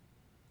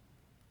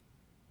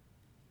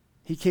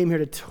 He came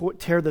here to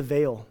tear the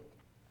veil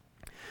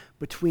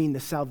between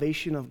the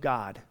salvation of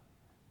God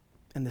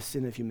and the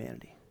sin of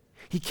humanity.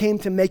 He came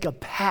to make a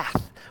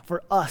path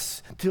for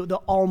us to the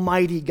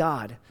Almighty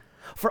God.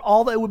 For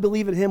all that would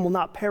believe in him will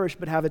not perish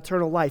but have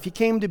eternal life. He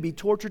came to be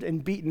tortured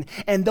and beaten,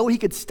 and though he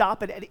could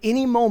stop it at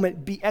any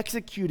moment, be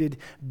executed,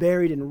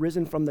 buried, and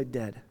risen from the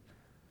dead,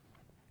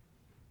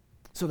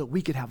 so that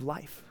we could have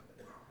life.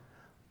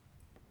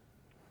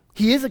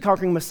 He is a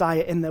conquering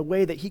Messiah in the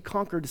way that he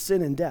conquered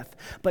sin and death,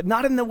 but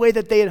not in the way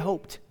that they had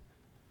hoped.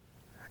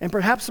 And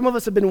perhaps some of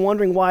us have been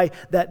wondering why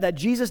that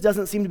Jesus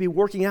doesn't seem to be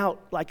working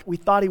out like we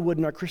thought he would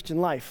in our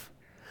Christian life.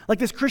 Like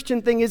this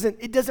Christian thing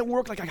it doesn't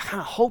work like I kind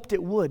of hoped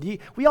it would.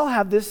 We all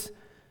have this.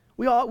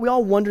 We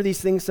all wonder these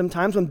things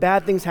sometimes when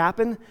bad things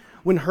happen,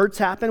 when hurts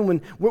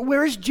happen,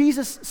 where is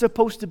Jesus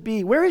supposed to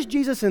be? Where is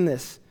Jesus in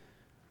this?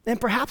 And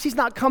perhaps he's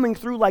not coming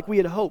through like we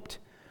had hoped.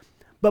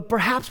 But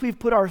perhaps we've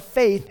put our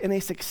faith in a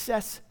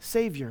success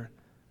Savior,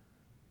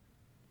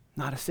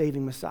 not a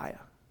saving Messiah.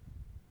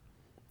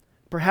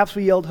 Perhaps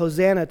we yelled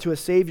hosanna to a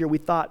Savior we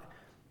thought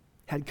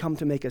had come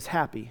to make us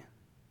happy,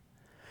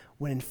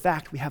 when in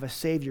fact we have a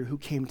Savior who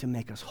came to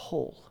make us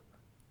whole.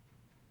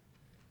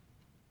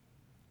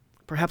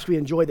 Perhaps we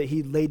enjoy that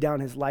he laid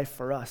down his life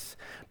for us,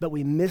 but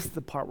we miss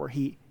the part where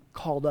he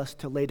called us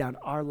to lay down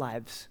our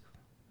lives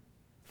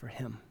for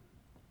him.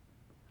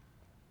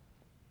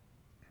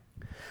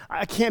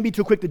 I can't be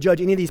too quick to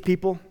judge any of these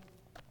people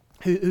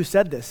who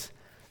said this,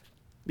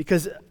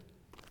 because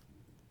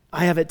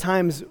I have at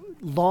times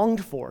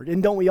longed for,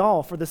 and don't we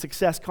all, for the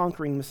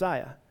success-conquering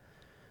Messiah.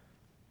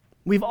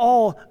 We've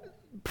all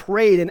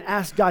prayed and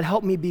asked God,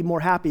 help me be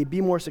more happy,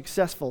 be more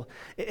successful.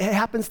 It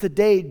happens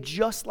today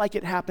just like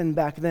it happened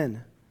back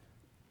then.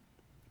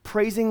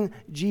 Praising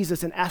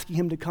Jesus and asking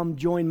him to come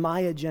join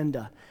my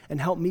agenda and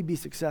help me be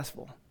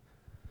successful.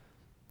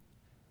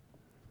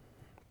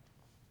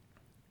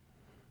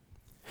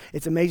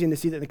 It's amazing to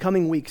see that in the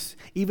coming weeks,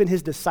 even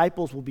his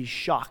disciples will be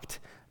shocked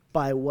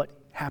by what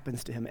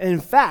happens to him. And in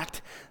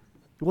fact,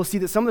 we'll see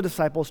that some of the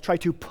disciples try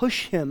to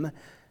push him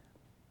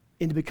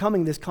into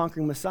becoming this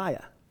conquering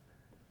Messiah.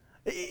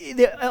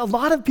 A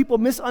lot of people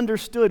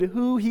misunderstood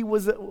who he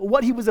was,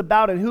 what he was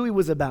about, and who he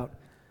was about.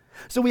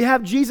 So we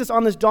have Jesus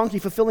on this donkey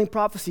fulfilling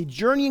prophecy,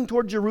 journeying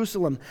toward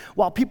Jerusalem,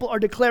 while people are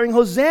declaring,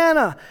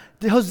 Hosanna!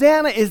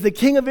 Hosanna is the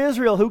King of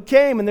Israel who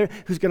came and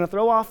who's going to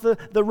throw off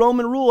the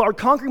Roman rule, our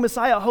conquering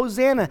Messiah,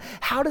 Hosanna.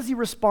 How does he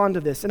respond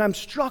to this? And I'm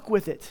struck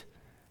with it.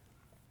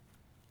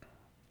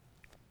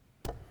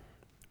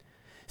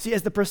 See,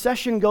 as the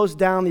procession goes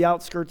down the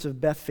outskirts of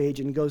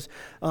Bethphage and goes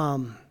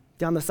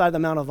down the side of the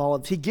Mount of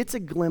Olives, he gets a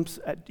glimpse,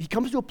 he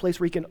comes to a place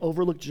where he can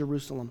overlook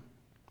Jerusalem.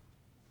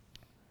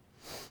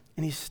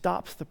 And he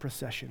stops the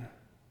procession.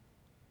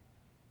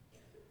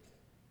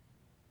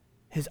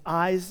 His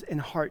eyes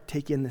and heart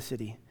take in the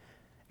city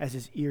as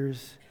his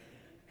ears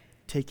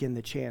take in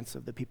the chants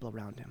of the people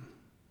around him.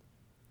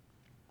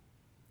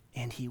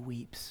 And he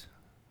weeps.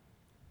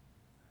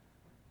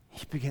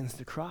 He begins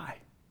to cry.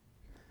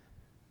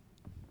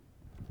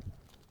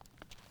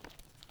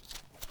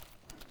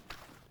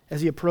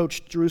 As he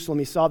approached Jerusalem,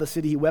 he saw the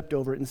city, he wept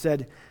over it and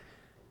said,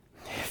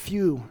 if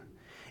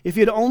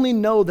you'd only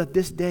know that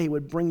this day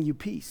would bring you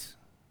peace.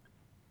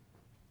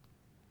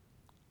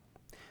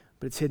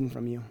 But it's hidden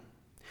from you.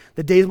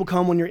 The days will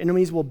come when your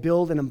enemies will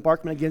build an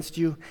embankment against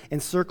you,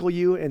 encircle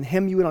you, and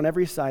hem you in on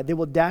every side. They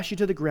will dash you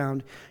to the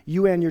ground,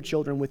 you and your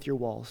children with your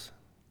walls,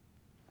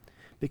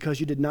 because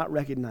you did not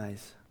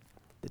recognize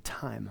the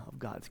time of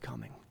God's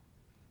coming.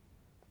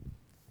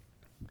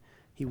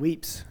 He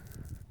weeps.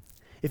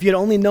 If you had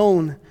only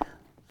known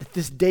that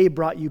this day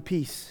brought you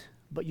peace,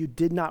 but you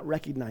did not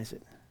recognize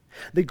it.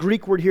 The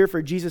Greek word here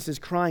for Jesus is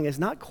crying is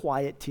not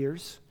quiet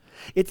tears.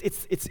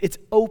 It's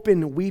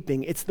open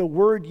weeping. It's the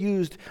word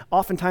used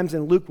oftentimes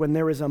in Luke when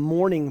there is a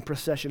mourning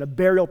procession, a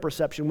burial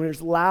procession, when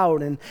it's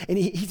loud and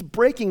he's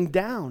breaking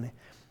down.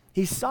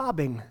 He's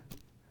sobbing.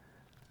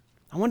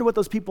 I wonder what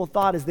those people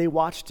thought as they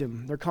watched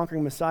him, their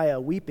conquering Messiah,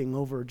 weeping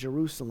over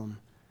Jerusalem.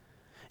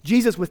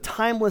 Jesus, with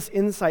timeless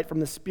insight from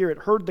the Spirit,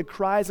 heard the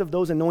cries of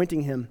those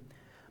anointing him,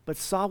 but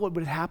saw what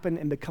would happen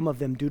and become of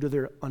them due to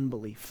their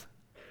unbelief.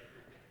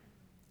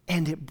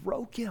 And it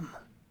broke him.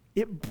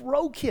 It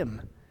broke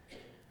him.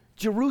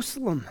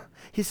 Jerusalem,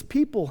 his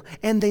people,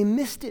 and they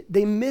missed it.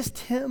 They missed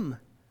him.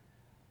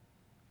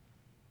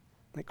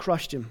 It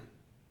crushed him.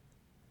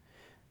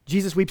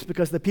 Jesus weeps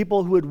because the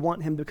people who would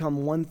want him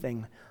become one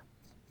thing,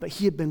 but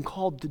he had been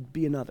called to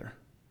be another.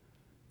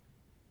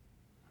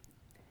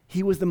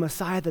 He was the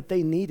Messiah that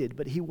they needed,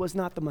 but he was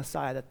not the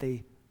Messiah that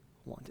they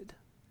wanted.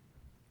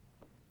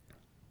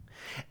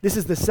 This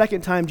is the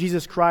second time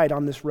Jesus cried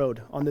on this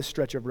road, on this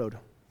stretch of road.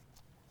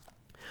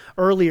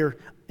 Earlier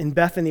in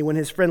Bethany, when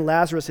his friend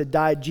Lazarus had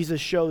died, Jesus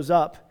shows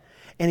up,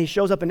 and he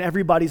shows up in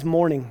everybody's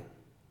mourning.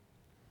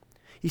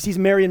 He sees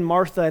Mary and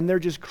Martha, and they're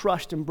just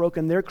crushed and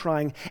broken. They're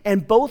crying,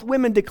 and both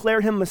women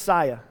declare him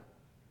Messiah.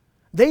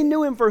 They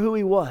knew him for who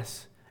he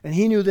was, and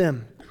he knew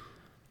them.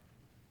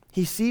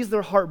 He sees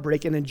their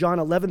heartbreak, and in John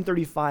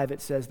 11:35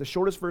 it says, the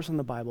shortest verse in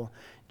the Bible,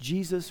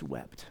 Jesus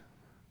wept.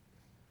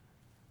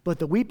 But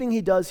the weeping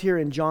he does here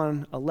in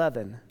John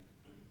 11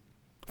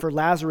 for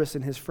Lazarus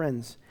and his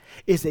friends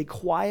is a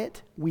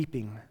quiet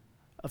weeping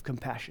of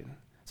compassion.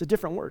 It's a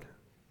different word.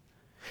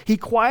 He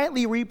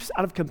quietly weeps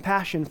out of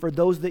compassion for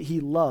those that he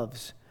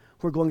loves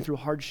who are going through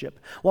hardship.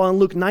 While in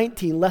Luke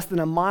 19, less than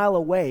a mile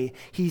away,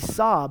 he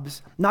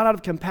sobs, not out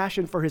of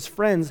compassion for his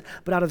friends,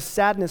 but out of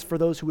sadness for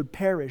those who would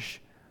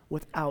perish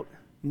without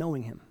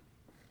knowing him.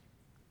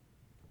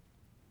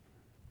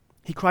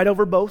 He cried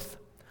over both,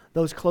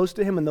 those close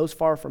to him and those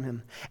far from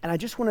him. And I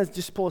just want to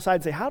just pull aside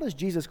and say, how does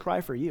Jesus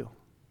cry for you?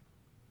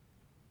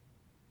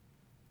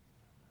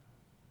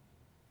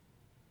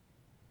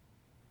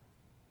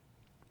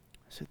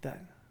 Is it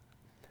that?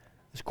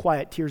 There's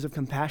quiet tears of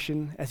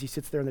compassion as he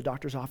sits there in the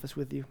doctor's office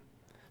with you.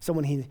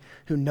 Someone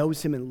who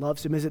knows him and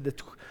loves him. Is it the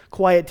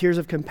quiet tears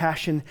of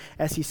compassion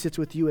as he sits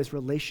with you as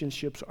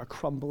relationships are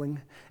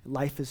crumbling,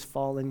 life is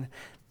falling,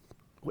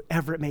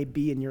 whatever it may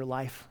be in your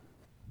life?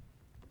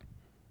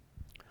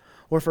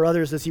 Or for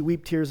others, does he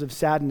weep tears of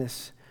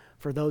sadness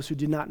for those who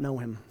did not know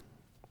him,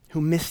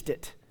 who missed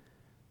it?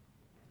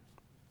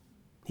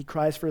 He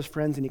cries for his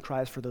friends and he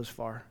cries for those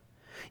far.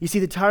 You see,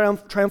 the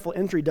triumphal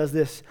entry does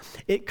this.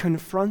 It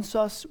confronts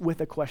us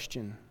with a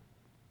question.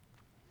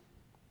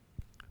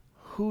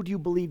 Who do you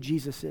believe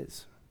Jesus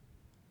is?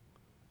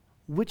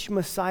 Which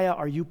Messiah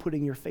are you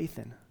putting your faith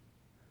in?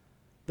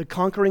 The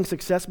conquering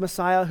success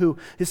Messiah who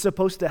is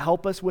supposed to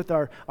help us with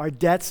our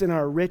debts and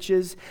our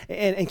riches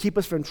and keep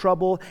us from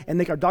trouble and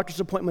make our doctor's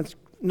appointments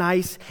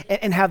nice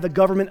and have the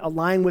government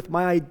align with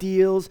my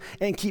ideals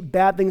and keep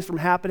bad things from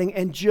happening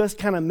and just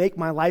kind of make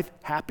my life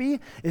happy?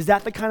 Is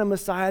that the kind of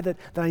Messiah that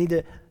I need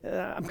to,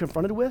 I'm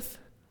confronted with?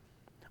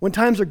 When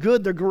times are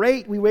good, they're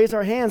great, we raise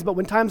our hands, but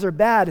when times are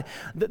bad,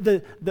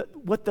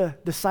 what the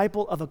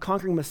disciple of a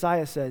conquering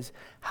Messiah says,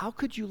 how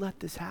could you let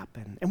this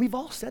happen? And we've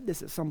all said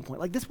this at some point,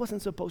 like this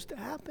wasn't supposed to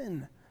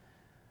happen.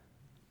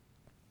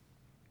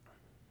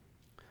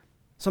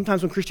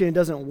 Sometimes when Christianity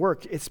doesn't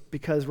work, it's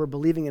because we're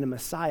believing in a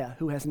Messiah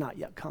who has not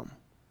yet come.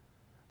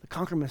 The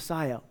conquering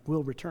Messiah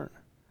will return.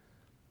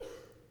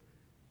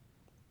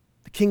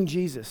 The King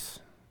Jesus,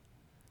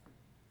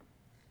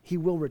 he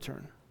will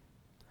return.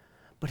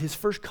 But his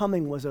first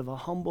coming was of a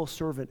humble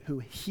servant who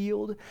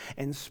healed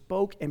and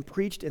spoke and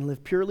preached and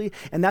lived purely.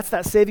 And that's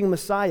that saving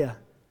Messiah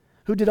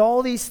who did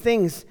all these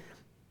things.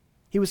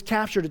 He was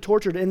captured and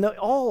tortured and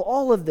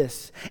all of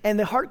this. And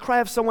the heart cry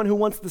of someone who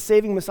wants the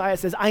saving Messiah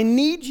says, I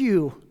need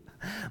you.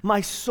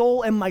 My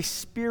soul and my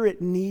spirit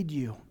need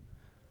you.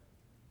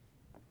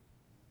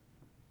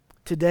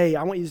 Today,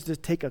 I want you to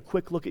just take a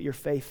quick look at your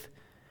faith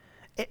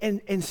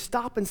and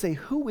stop and say,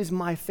 who is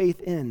my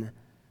faith in?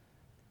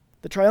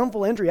 The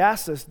triumphal entry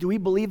asks us, do we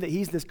believe that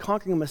he's this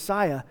conquering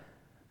Messiah,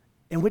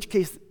 in which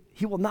case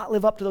he will not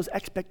live up to those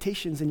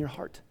expectations in your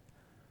heart?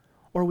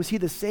 Or was he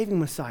the saving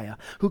Messiah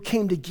who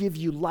came to give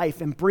you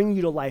life and bring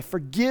you to life,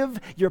 forgive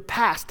your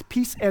past,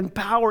 peace and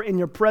power in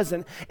your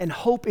present, and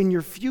hope in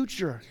your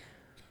future?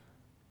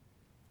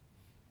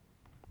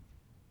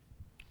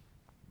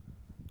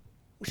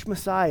 Which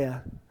Messiah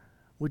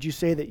would you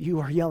say that you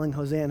are yelling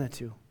Hosanna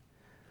to?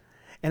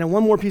 And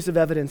one more piece of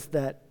evidence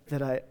that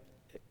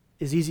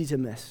is easy to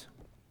miss.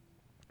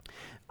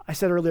 I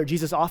said earlier,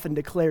 Jesus often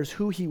declares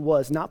who he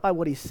was, not by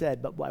what he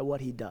said, but by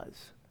what he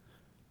does.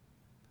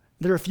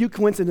 There are a few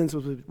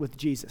coincidences with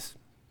Jesus.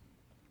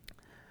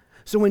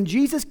 So when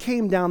Jesus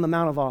came down the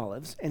Mount of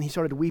Olives and he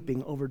started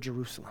weeping over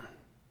Jerusalem,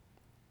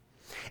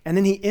 and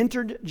then he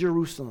entered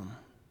Jerusalem,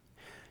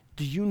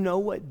 do you know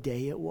what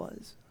day it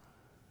was?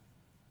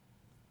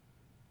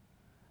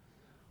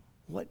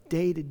 What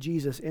day did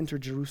Jesus enter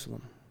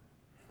Jerusalem?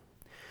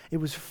 It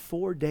was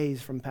 4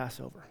 days from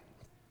Passover.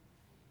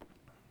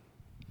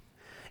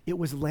 It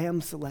was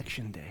Lamb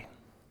Selection Day.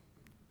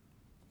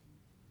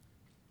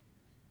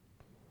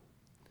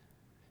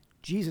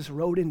 Jesus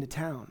rode into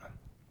town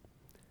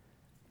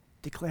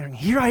declaring,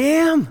 "Here I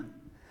am,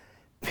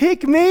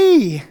 pick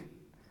me,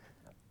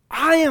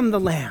 I am the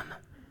lamb."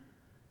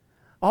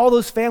 All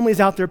those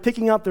families out there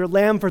picking out their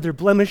lamb for their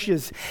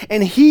blemishes,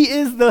 and he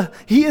is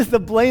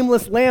the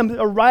blameless lamb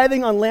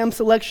arriving on Lamb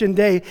Selection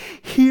Day.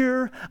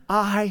 Here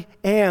I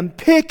am,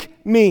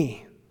 pick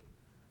me.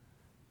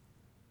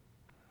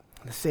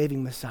 The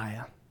saving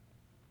Messiah.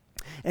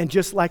 And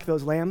just like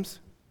those lambs,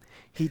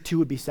 he too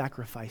would be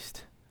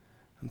sacrificed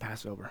on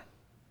Passover.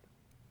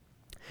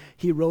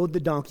 He rode the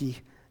donkey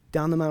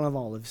down the Mount of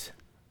Olives,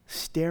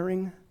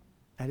 staring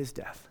at his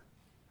death,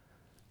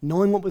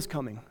 knowing what was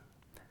coming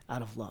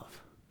out of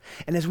love.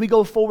 And as we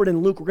go forward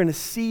in Luke, we're going to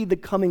see the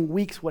coming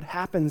weeks, what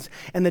happens,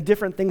 and the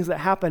different things that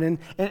happen.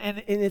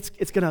 And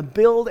it's going to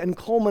build and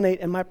culminate.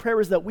 And my prayer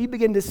is that we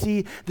begin to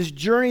see this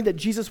journey that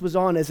Jesus was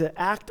on as an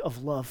act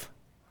of love.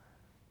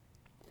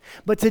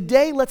 But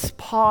today, let's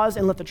pause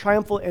and let the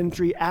triumphal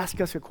entry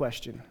ask us a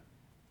question.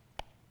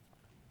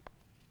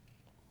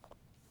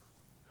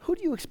 Who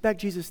do you expect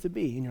Jesus to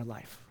be in your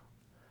life?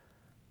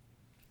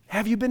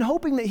 Have you been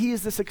hoping that he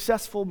is the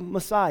successful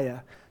Messiah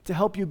to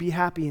help you be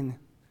happy and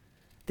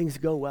things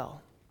go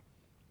well?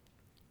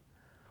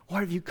 Or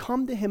have you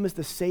come to him as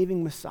the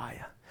saving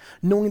Messiah,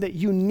 knowing that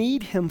you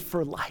need him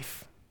for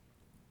life?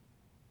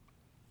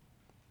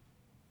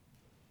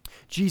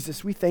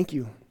 Jesus, we thank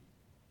you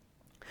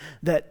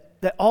that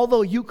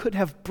although you could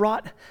have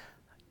brought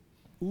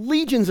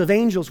legions of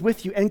angels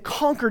with you and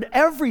conquered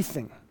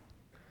everything,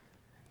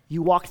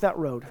 you walked that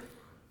road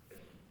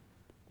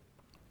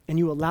and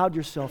you allowed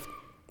yourself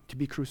to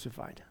be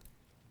crucified.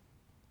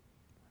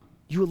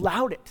 You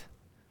allowed it.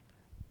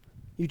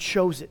 You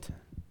chose it.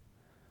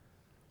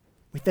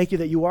 We thank you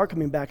that you are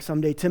coming back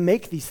someday to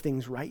make these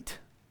things right.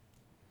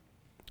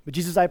 But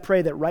Jesus, I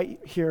pray that right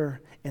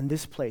here in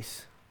this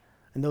place,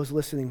 and those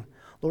listening,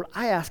 Lord,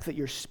 I ask that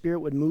your Spirit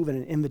would move in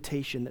an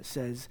invitation that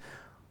says,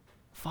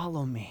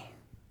 follow me.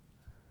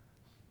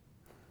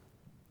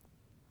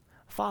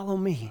 Follow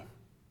me.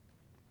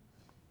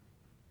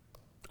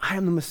 I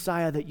am the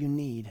Messiah that you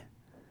need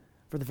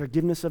for the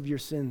forgiveness of your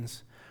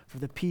sins, for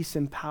the peace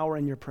and power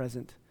in your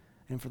present,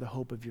 and for the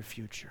hope of your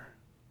future.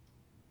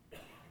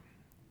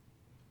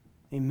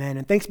 Amen.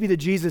 And thanks be to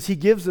Jesus. He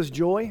gives us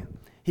joy.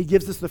 He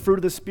gives us the fruit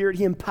of the Spirit.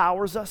 He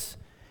empowers us.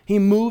 He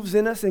moves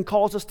in us and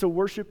calls us to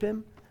worship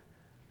him.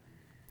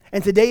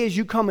 And today as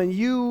you come and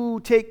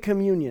you take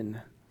communion,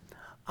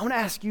 I want to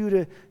ask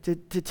you to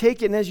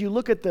take it, and as you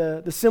look at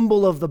the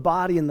symbol of the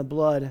body and the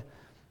blood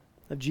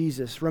of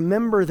Jesus,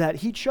 remember that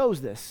he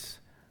chose this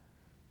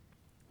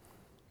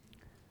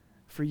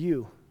for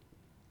you,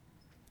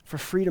 for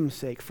freedom's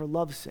sake, for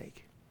love's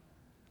sake.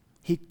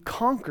 He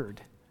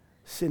conquered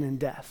sin and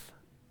death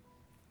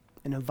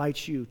and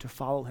invites you to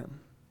follow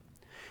him.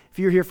 If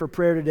you're here for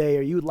prayer today,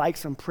 or you would like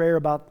some prayer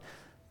about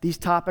these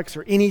topics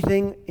or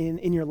anything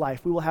in your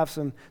life, we will have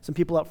some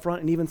people up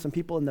front and even some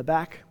people in the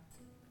back.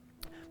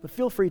 But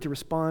feel free to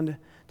respond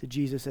to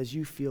Jesus as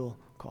you feel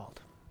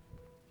called.